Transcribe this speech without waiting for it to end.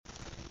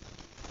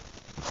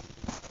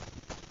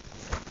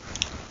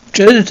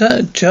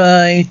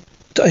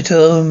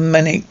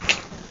Manic.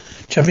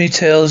 Japanese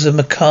tales of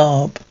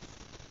macabre.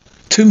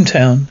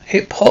 Toontown.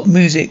 Pop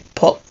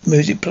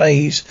music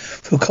plays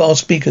through car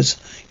speakers.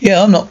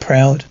 Yeah, I'm not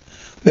proud.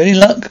 With any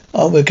luck,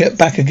 I will get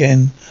back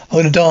again. I'm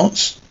gonna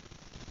dance.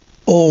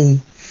 All.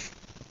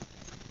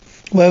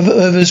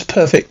 Weather's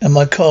perfect and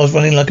my car's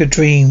running like a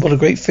dream. What a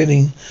great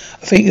feeling.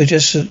 I think you're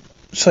just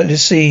excited to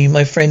see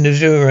my friend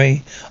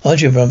Azure,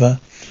 aren't you, brother?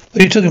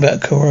 What are you talking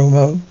about,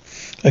 Kuromo?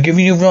 I'm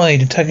giving you a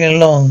ride and tagging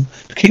along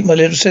to keep my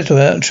little sister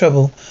out of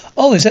trouble.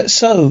 Oh, is that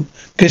so?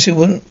 Guess it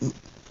wouldn't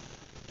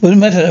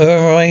matter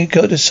where I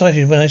got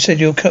excited when I said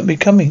you'll be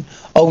coming.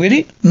 Oh,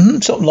 really?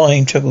 Stop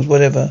lying, Chuckles,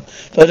 whatever.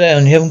 Slow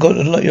down, you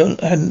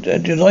hadn't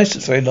had your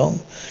license very long.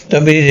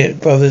 Don't be an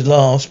idiot, brothers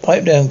last.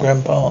 Pipe down,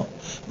 Grandpa.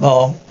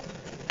 Ma.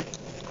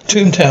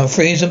 Toontown,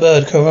 free as a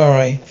bird,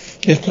 Karare.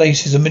 This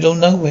place is the middle of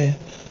nowhere.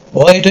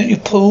 Why don't you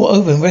pull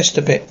over and rest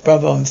a bit,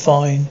 brother? I'm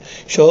fine.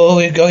 Sure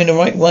we're going the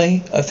right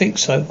way? I think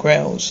so,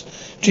 growls.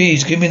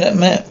 Geez, give me that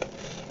map.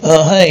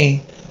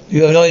 Hey,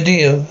 you have no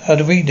idea how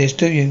to read this,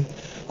 do you?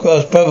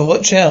 Growls, brother,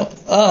 watch out.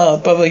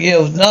 Brother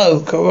yells, no.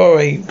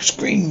 Karare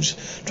screams,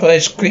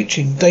 tries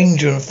screeching,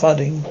 danger and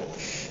flooding.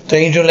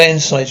 Danger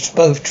landslides,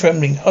 both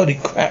trembling. Holy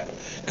crap.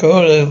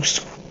 Karare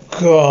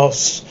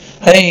grasps.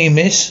 Hey,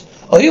 miss,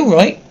 are you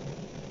right?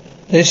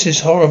 This is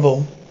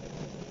horrible.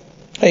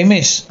 Hey,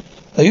 miss,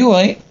 are you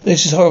right?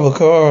 This is horrible.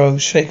 Kararo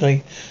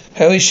shakily.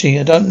 How is she?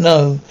 I don't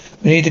know.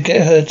 We need to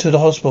get her to the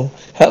hospital.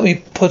 Help me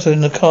put her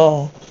in the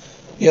car.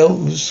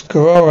 Yells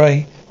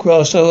Karare.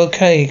 Grass, oh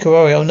okay.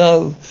 Karare, oh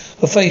no.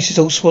 Her face is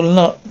all swollen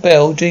up.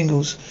 Bell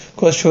jingles.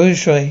 Grass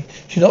Teruske.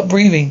 She's not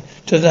breathing.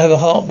 Doesn't have a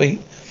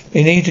heartbeat.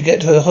 We need to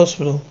get to the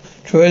hospital.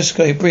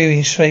 Teruske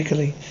breathing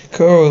shakily.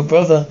 Kararo,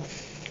 brother.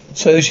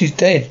 So she's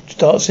dead.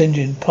 Starts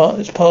engine.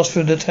 It's passed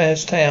through the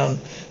town.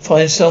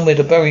 Find somewhere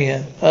to bury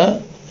her. Huh?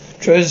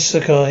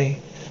 Teruske.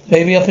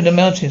 Maybe up in the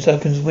mountains.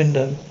 Opens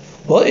window.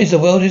 What in the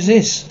world is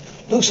this?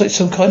 Looks like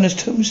some kind of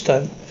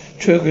tombstone.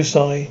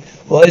 Teruske.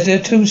 Why is there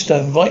a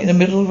tombstone right in the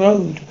middle of the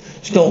road?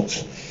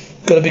 Snorts.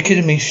 Gotta be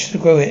kidding me.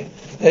 Screw it.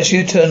 Let's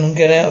U-turn and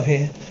get out of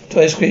here.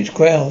 Teruske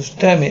growls.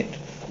 Damn it.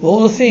 Of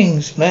all the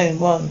things. Man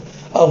 1.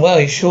 Oh wow,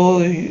 you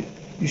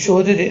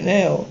sure did it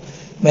now.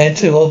 Man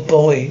 2, oh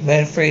boy.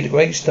 Man 3, the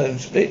gravestone.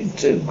 Split in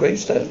 2,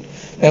 gravestone.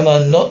 Man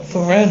 1, not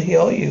from around here,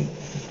 are you?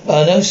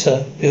 No,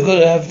 sir. You're going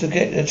to have to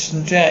get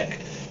some jack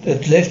to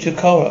lift your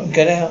car up and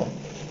get out.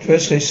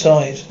 Teruske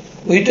sighs.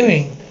 What are you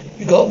doing?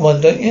 You got one,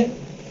 don't you?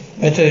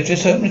 Man 2,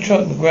 just open the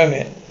trunk and grab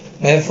it.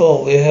 Man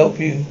 4, we'll help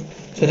you.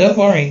 So don't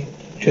worry.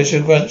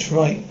 Teruske grunts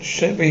right,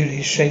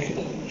 briefly,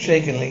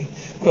 shakenly.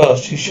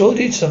 Grass, you sure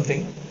did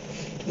something.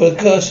 Put a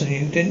curse on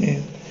you, didn't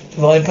you?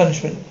 Divine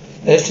punishment.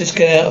 Let's just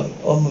get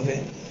on with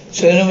it.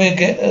 Sooner we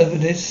get over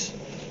this,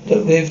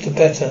 the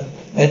better.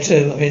 Man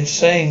 2, I've been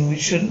saying we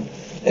shouldn't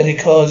let any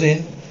cars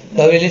in.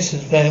 Nobody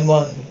listens, Man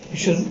 1.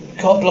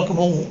 Can't block them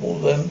all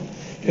of them.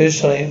 Just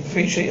saying,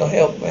 appreciate your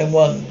help, Man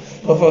 1.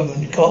 No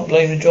problem, you can't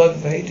blame the driver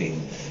for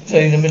hitting,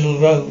 staying in the middle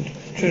of the road.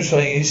 True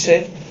saying, you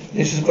said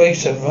this was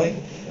gravestone, right?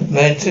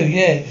 Man 2,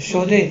 yeah,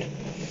 sure did.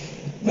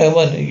 Man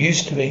 1, it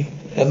used to be.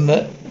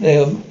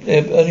 There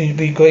only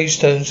be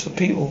gravestones for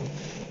people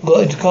who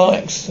got into car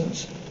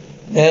accidents.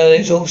 Now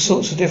there's all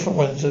sorts of different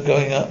ones that are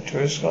going up to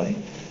the sky.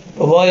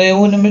 But why are they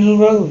all in the middle of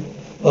the road?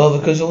 Well,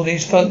 because all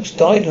these folks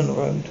died on the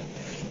road.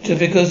 Just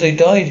because they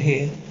died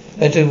here.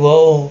 They do,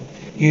 well,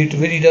 you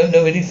really don't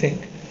know anything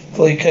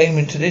before you came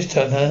into this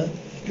town, huh?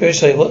 Just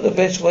say, what's the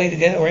best way to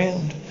get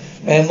around?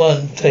 Man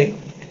 1,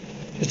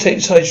 just take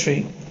the side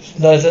street.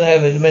 No, I don't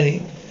have as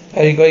many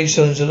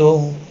gravestones at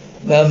all.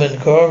 Mam and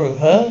Karu,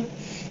 huh?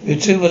 You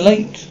two were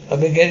late. I've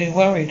been getting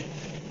worried.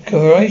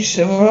 Karai,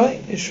 Samurai?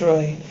 It's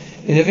right.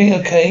 Is everything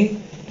okay?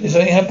 Did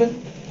something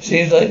happen?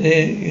 Seems like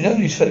you know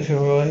these folks,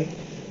 Samurai.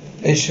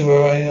 It's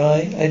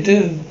Samurai, I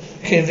do.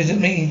 Can visit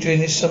me during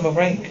this summer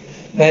break.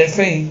 Man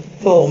 3,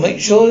 4, make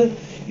sure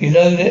you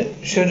know that.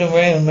 Show them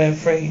around, Man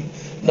 3.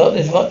 Not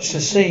as much to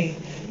see.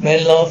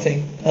 Man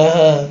laughing.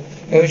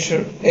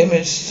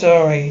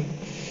 Sorry.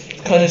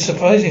 Kind of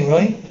surprising,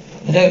 right?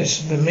 I know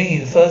it's for me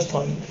the first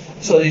time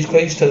I saw these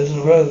gravestones on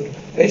the road.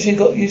 I actually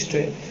got used to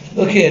it.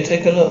 Look here,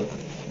 take a look.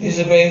 This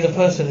is the grave of the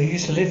person who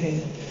used to live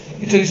here.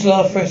 You took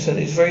last breath at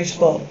this very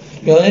spot.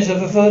 To be honest, I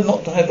prefer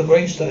not to have a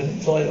gravestone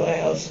inside my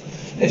house.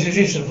 It's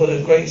tradition to put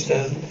a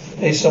gravestone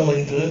where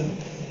someone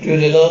drew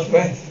their last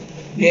breath.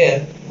 Yeah,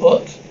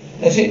 what?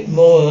 That's it,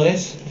 more or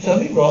less.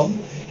 Something wrong?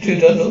 You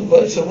don't look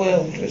quite so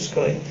well,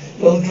 Teruske.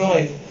 Long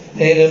drive.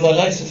 They had my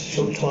license a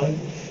short time,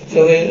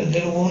 so we're a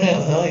little worn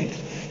out tonight.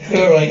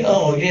 Sure, right.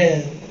 Oh,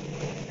 yeah.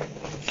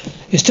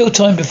 It's still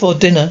time before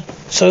dinner,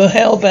 so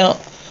how about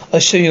I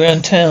show you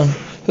around town?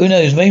 Who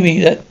knows, maybe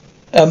that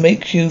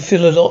makes you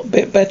feel a lot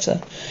bit better.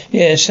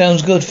 Yeah,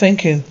 sounds good,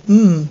 thank you.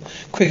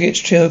 Crickets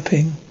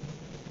chirping.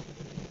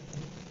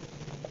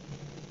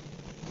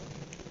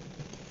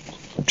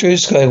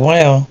 Teruske,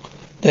 wow.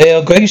 There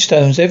are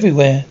gravestones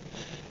everywhere.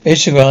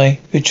 Ishirai,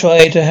 we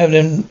tried to have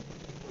them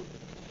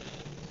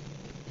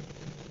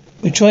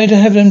We try to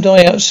have them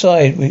die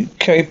outside. We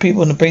carry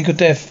people on the brink of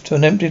death to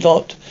an empty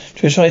lot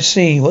to try to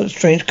see what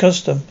strange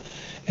custom.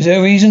 Is there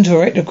a reason to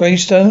erect a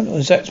gravestone on the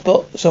exact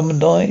spot someone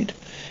died?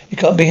 It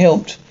can't be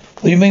helped.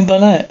 What do you mean by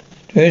that?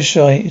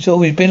 Shy. It's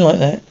always been like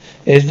that.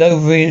 There's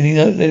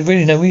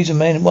really no reason,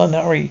 man. One,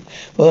 hurry.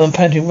 Well, I'm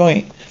panting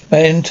right.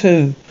 Man,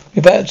 two.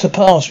 We're about to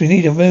pass. We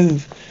need to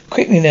move.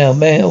 Quickly now,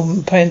 man.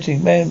 I'm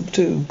panting. Man,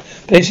 two.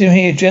 Place him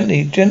here,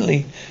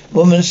 gently.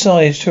 Woman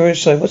sighs.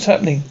 Tourist side. What's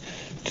happening?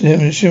 To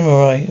him,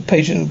 Shumarai, a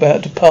patient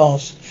about to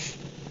pass.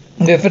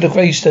 I'm going for the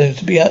gravestone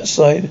to be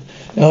outside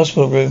the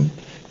hospital room.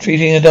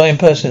 Treating a dying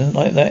person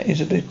like that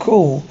is a bit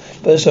cruel.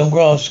 But some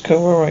grass,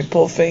 Kurorai,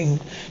 poor thing.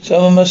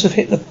 Someone must have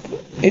hit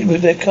it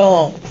with their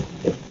car.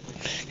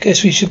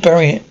 Guess we should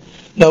bury it.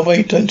 No,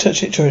 wait, don't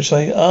touch it,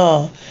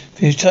 Torosai.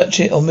 If you touch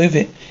it or move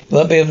it, you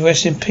won't be able to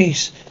rest in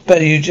peace.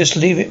 Better you just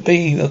leave it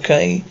be,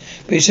 okay?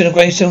 But it's in a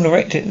gravestone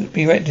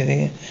be erected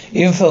here.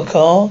 Even for a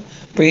car,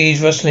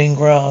 breeze, rustling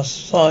grass,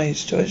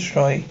 sighs,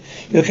 Torosai.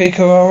 You okay,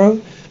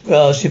 Kararo?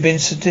 Grass, you've been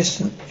so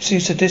distant.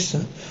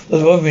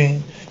 Was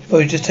worrying.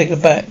 Probably just taken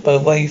aback by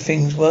the way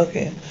things work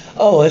here.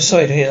 Oh, I'm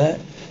sorry to hear that.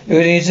 It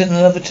really isn't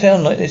another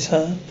town like this,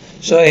 huh?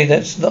 Sorry,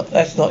 that's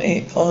not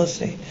it,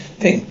 honestly.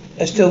 Think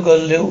I still got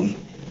a little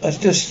a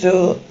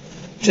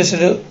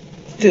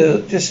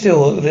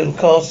little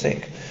car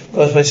sick.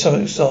 Because my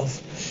stomach's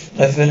soft.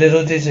 I feel a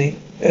little dizzy.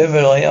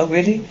 Oh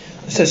really?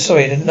 I'm so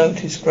sorry to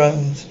notice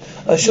groans.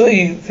 I'm sure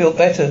you feel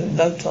better in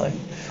no time.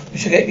 We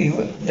should let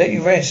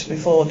you rest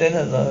before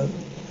dinner though.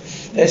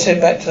 Let's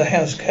head back to the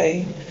house,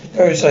 Kay.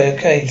 Kurosai,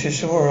 okay,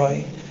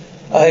 Trishawarai.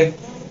 I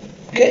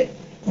get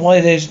why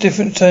there's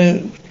different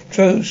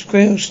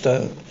gravestones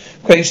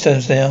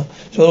now.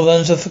 So all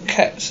ones are for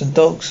cats and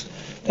dogs.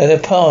 They're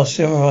past,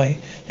 Samurai.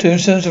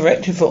 Tombstones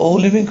erected for all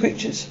living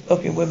creatures.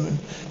 Fucking women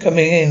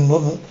coming in,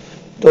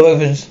 door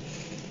opens.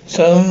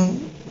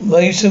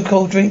 Made some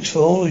cold drinks for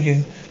all of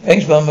you.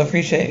 Thanks, Mum, I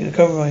appreciate it.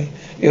 Samurai.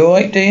 You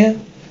alright, dear?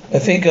 I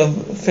think I'm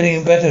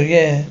feeling better,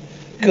 yeah.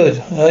 Good.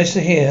 Nice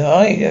to hear.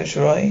 Aye,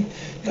 Shirai.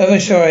 Come on,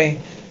 Shirai.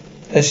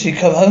 Has she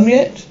come home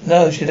yet?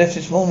 No, she left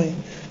this morning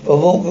for a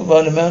walk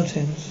by the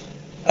mountains.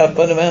 Up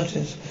by the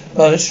mountains.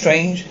 Rather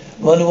strange.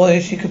 I wonder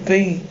what she could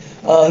be.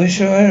 Who's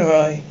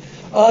Shirai?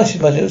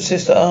 She's my little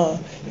sister.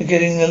 We're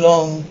getting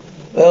along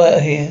well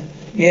out here.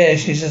 Yeah,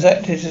 she's as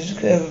active as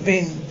she's ever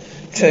been.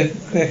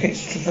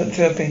 Cricket's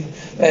chirping.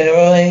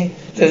 Shirai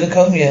doesn't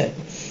come yet.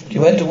 She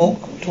went to walk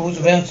towards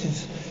the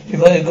mountains. She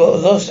might have got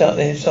lost out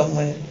there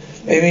somewhere.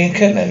 Maybe in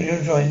camp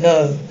manager.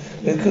 No.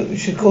 We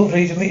should call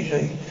police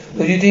immediately.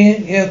 Will you, dear?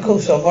 Yeah, of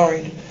course, I'm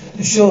worried.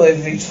 I'm sure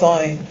everything's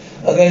fine.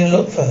 I'm going to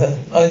look for her.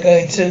 I'm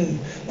going too.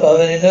 But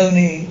there's no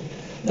need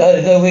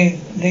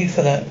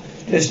for that.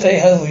 Just stay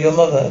home with your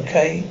mother,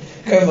 okay?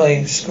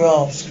 Kermay,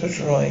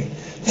 Scratcheray.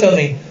 Tell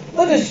me,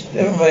 what does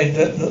Kermay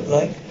look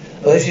like?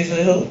 Well, she's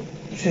a little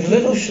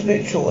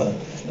bit shorter,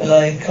 and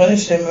I'm kind of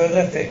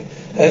demographic.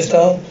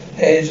 Hairstyle,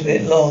 hair is a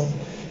bit long.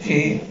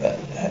 She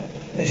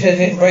has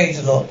getting braids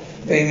a lot,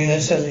 baby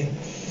and silly.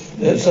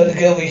 Looks like the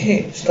girl we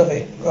hit. Stop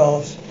it,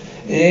 Grass.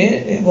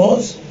 It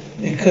was.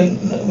 We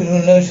wouldn't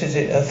have noticed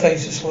it. Her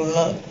face was swollen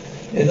up.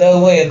 There's no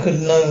way I could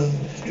have known.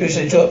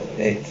 Drissa dropped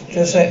it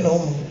just like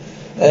normal.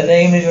 Her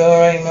name is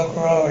Rara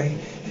Makarari.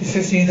 She's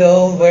 50 years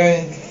old,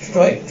 wearing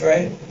striped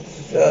dress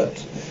shirt,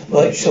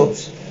 white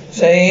shorts.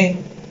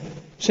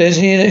 Says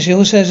here that she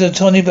also has a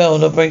tiny bell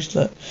on her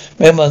bracelet.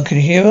 Man one, can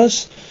you hear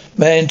us?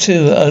 Man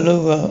two,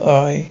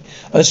 Alura,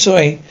 I'm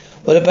sorry.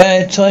 What a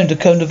bad time to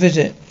come to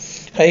visit.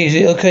 Hey, is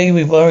it okay?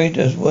 We're worried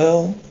as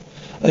well.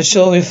 I'm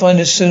sure we'll find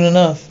her soon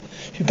enough.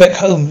 She's back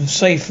home,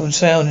 safe and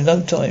sound in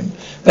no time.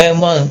 Man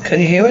one, can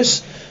you hear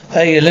us?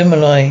 Hey,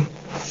 Elimelai.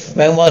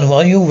 Man one,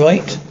 are you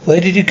alright?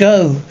 Where did you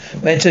go?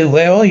 Man two,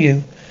 where are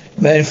you?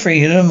 Man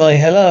three, Elimelai,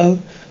 hello?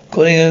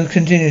 Calling a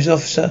continuous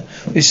officer.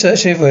 We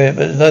searched everywhere,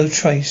 but no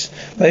trace.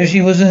 Maybe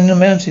she wasn't in the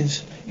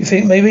mountains. You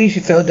think maybe she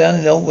fell down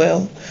in the old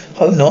well?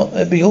 Hope not.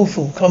 That'd be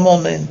awful. Come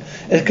on then.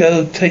 Let's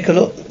go take a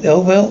look. The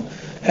old well?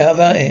 How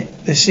about it?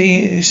 You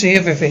see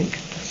everything.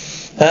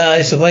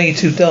 It's way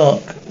too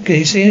dark. Can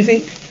you see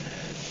anything?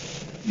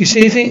 You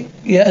see anything?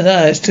 Yeah,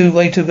 no, it's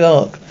way too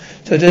dark.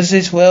 So does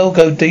this well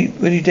go deep,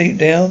 really deep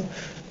down?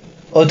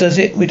 Or does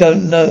it? We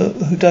don't know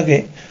who dug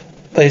it.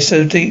 But it's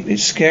so deep,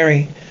 it's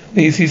scary.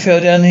 If you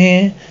fell down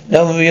here,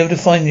 no one will be able to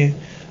find you.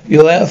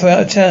 You're out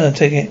of town, I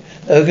take it.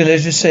 Local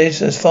legend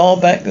says, as far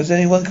back as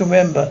anyone can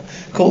remember,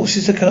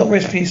 corpses that cannot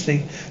rest peacefully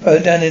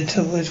thrown down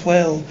into as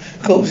well.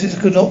 Corpses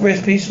that could not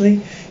rest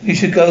peacefully. You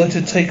should go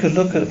to take a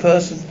look at the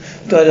person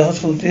who died in the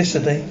hospital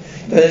yesterday.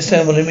 You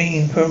understand what I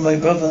mean, poor my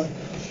brother.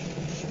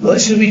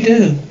 What should we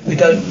do? We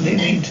don't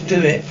need to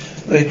do it.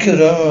 We killed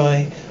her,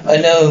 alright. I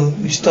know,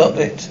 we stopped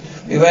it.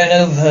 We ran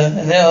over her,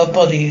 and now our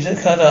bodies are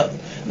cut up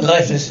and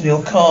lifeless in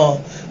your car.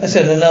 I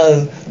said, I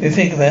know. We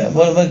think about it.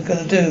 What am I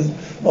going to do?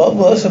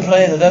 What's the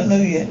plan? I don't know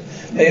yet.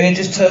 Maybe I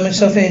just turn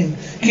myself in.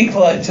 Keep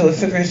quiet till I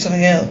figure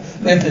something out.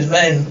 Whimpers,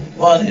 man.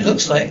 One, it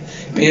looks like.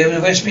 Be able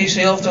to rest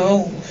peacefully after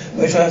all.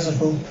 Which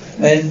hospital.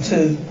 Man,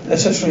 two.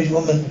 That's such a rich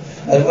woman.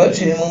 I'd worked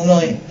in him all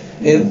night.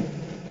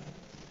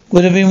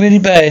 Would have been really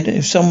bad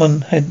if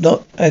someone had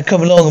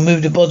come along and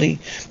moved the body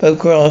above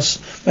grass.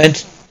 Man,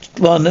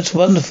 that's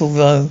wonderful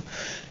though.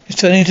 It's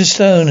turning to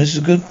stone. It's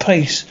a good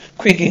pace.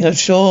 Creaking. I'm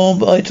sure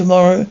by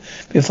tomorrow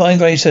be a fine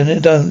gravestone.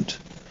 It don't.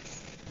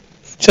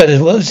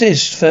 Shuddered. What's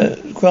this?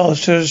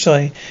 Grass to the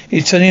side.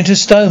 He's turning into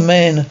stone,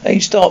 man. Hey,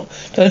 stop.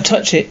 Don't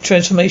touch it.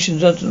 Transformation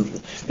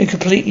doesn't be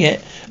complete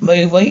yet.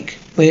 May we wake?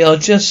 Are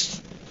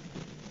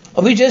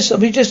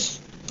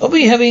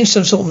we having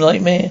some sort of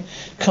nightmare?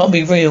 Can't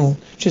be real.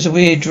 Just a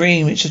weird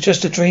dream. It's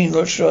just a dream,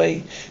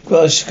 Roshrai.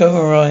 Grass,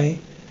 Komarai.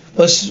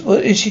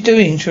 What is she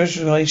doing?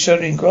 Roshrai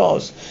shuddering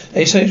grass.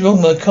 Hey, something's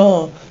wrong with my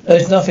car.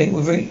 There's nothing.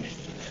 We've reached.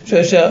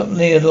 Stretched out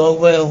near the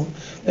long well.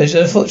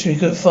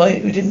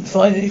 Unfortunately, we didn't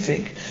find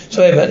anything.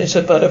 Sorry about this,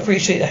 but I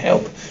appreciate the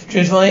help. Do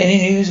you find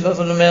any news up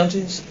on the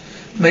mountains?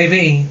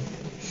 Maybe.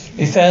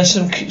 We found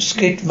some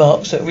skid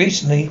marks that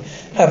recently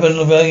happened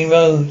on the main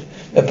road.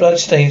 The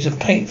bloodstains and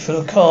paint from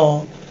the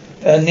car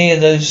found near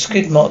those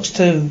skid marks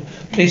too.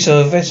 Police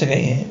are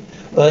investigating it.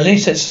 Well, at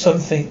least that's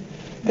something.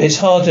 But it's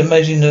hard to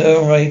imagine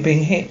the Ray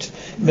being hit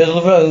in the middle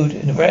of the road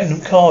in a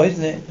random car,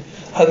 isn't it?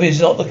 I hope it's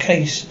not the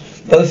case.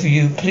 Both of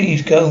you,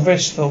 please go and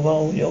rest for a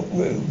while in your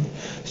room.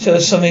 So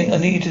there's something I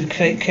need to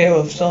take care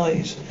of,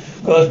 size.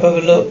 Guys,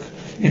 brother, look.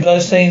 Your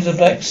bloodstains on the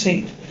black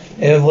seat.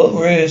 Yeah, what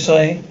Maria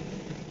say?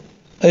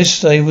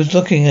 I was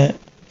looking at.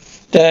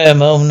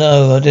 Damn, oh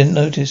no, I didn't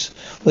notice.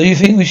 What do you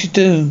think we should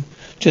do?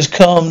 Just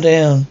calm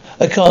down.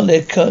 I can't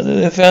let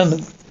they found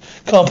the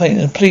car paint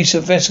and the police are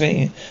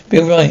investigating. Be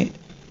alright.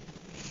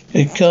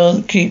 You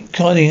can't keep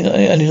hiding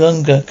any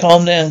longer.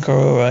 Calm down,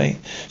 Korore.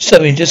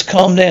 Stubby, just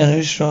calm down,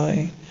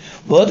 Ushrai.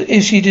 What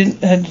if she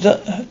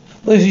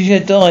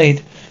had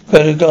died?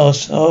 Cried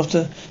Gas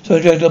after so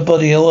I dragged her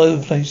body all over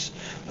the place.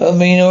 I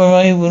mean,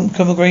 Ray wouldn't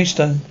become a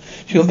gravestone.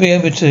 She wouldn't be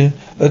able to.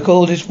 I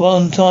called this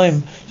one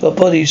time so our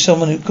body is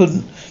someone who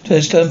couldn't turn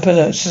a stone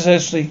pillar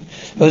successfully.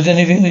 If there was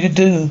anything we could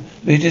do,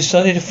 we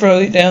decided to throw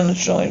it down the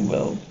shrine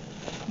well.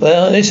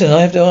 Well, listen,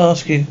 I have to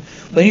ask you.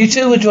 When you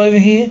two were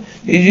driving here,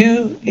 did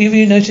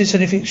you notice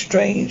anything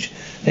strange?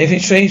 Anything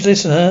strange,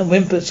 listener?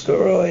 Whimpers,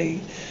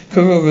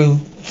 Kururu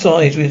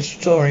sighed with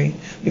sorry.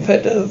 We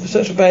packed up for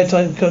such a bad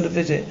time to come to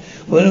visit.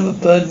 We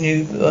wouldn't burden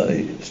you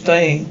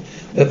staying.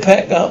 We'll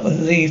pack up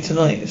and leave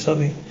tonight,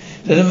 Subby.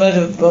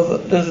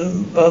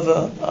 Doesn't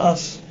bother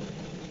us.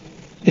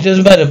 It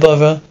doesn't matter,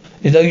 brother.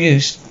 It's no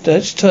use.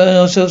 Let's turn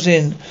ourselves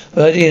in.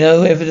 But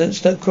no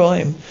evidence, no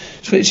crime.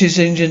 Switch his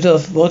engines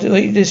off.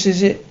 Wait, this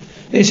is it.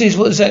 This is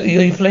what exactly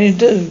you're planning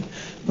to do.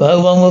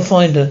 No one will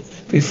find her.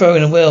 Be thrown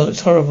in a well.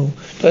 It's horrible.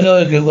 Don't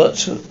argue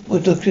what's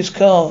with this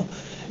car.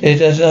 It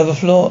doesn't have a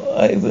floor.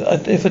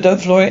 If I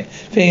don't floor it,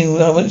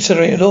 I won't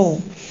accelerate at all.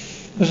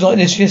 It was like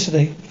this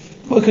yesterday.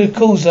 What could have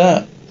caused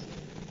that?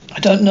 I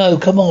don't know.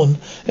 Come on.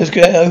 Let's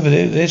get over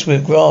this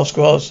with grass.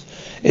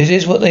 Is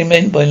this what they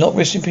meant by not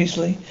resting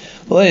peacefully?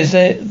 What is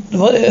that?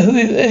 Who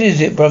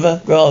is it,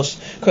 brother? Grass.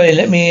 Cray,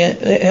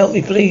 help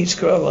me, please,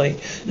 Cray.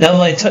 Now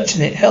am I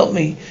touching it? Help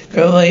me.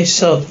 Cray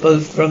sobbed,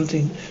 both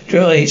grunting.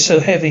 Cray, it's so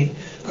heavy.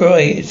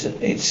 Cray,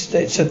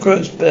 it's a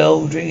gross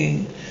bell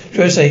ringing.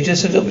 Jose,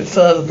 just a little bit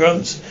further,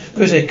 grunts.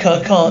 Jose,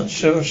 can't,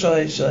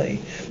 say.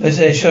 As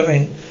they're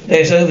shoving,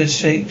 there's over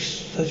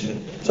shakes.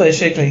 So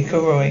shakily,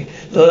 Cray.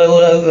 Not all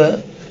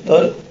over.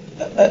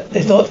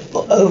 It's not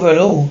over at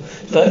all.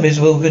 Nightmares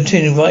will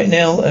continue right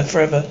now and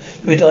forever.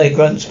 We die,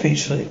 grunts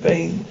peacefully,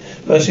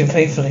 bursting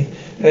painfully.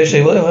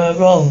 Jose, what am I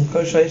wrong?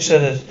 Jose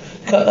said,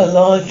 cut a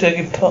large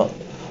jagged part.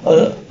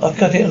 I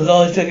cut it a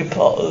large jagged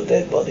part of the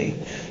dead body.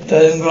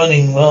 Then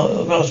running.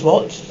 Grass,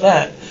 what's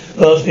that?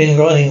 Grass being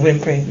grunting,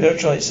 whimpering,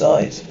 Jose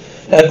sighs.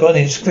 Now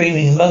grunting,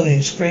 screaming,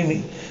 moaning,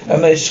 screaming.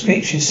 And May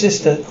screeched his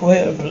sister,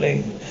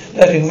 whimpering,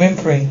 laughing,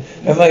 whimpering.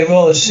 And May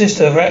roars,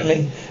 sister,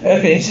 rattling.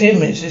 Okay, it's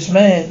him, it's this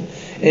man.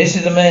 This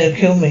is the man who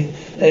killed me.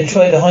 They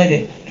tried to hide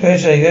it.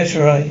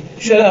 Jose,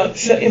 shut up,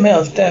 shut your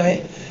mouth, damn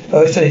it.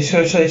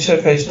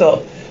 Jose,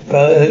 stop.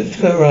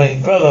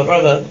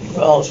 Brother,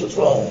 ask what's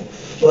wrong.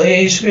 Why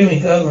are you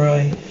screaming,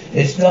 Gomerai?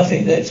 It's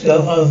nothing, let's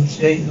go home,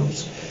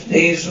 Staples.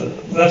 These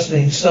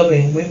rustling,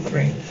 sobbing,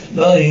 whimpering,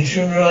 moaning,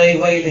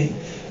 wailing.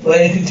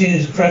 Wailing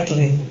continues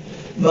crackling,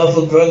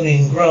 muffled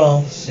groaning,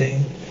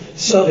 grasping,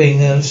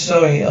 sobbing, I'm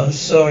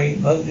sorry,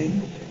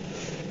 moaning.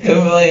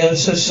 Gomerai, I'm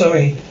so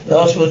sorry.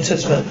 Last one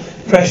testament,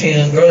 crashing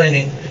and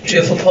grinding,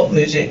 cheerful pop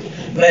music.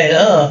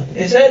 Man,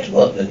 is that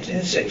what the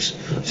insects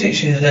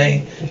teaching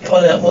today?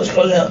 What's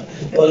pulling out?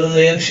 Bottom of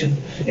the ocean.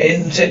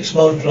 Insects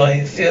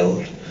multiply,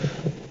 filled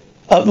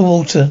up the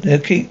water. They'll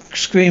keep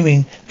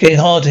screaming, getting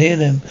hard to hear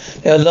them.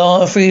 There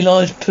are three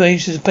large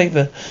pieces of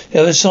paper.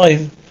 The other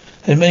side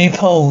has many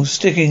poles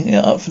sticking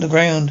up from the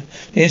ground.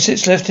 The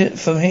insects left it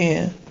from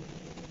here.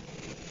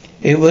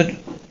 If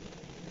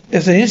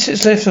the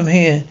insects left from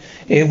here,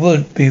 it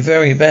would be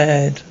very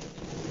bad.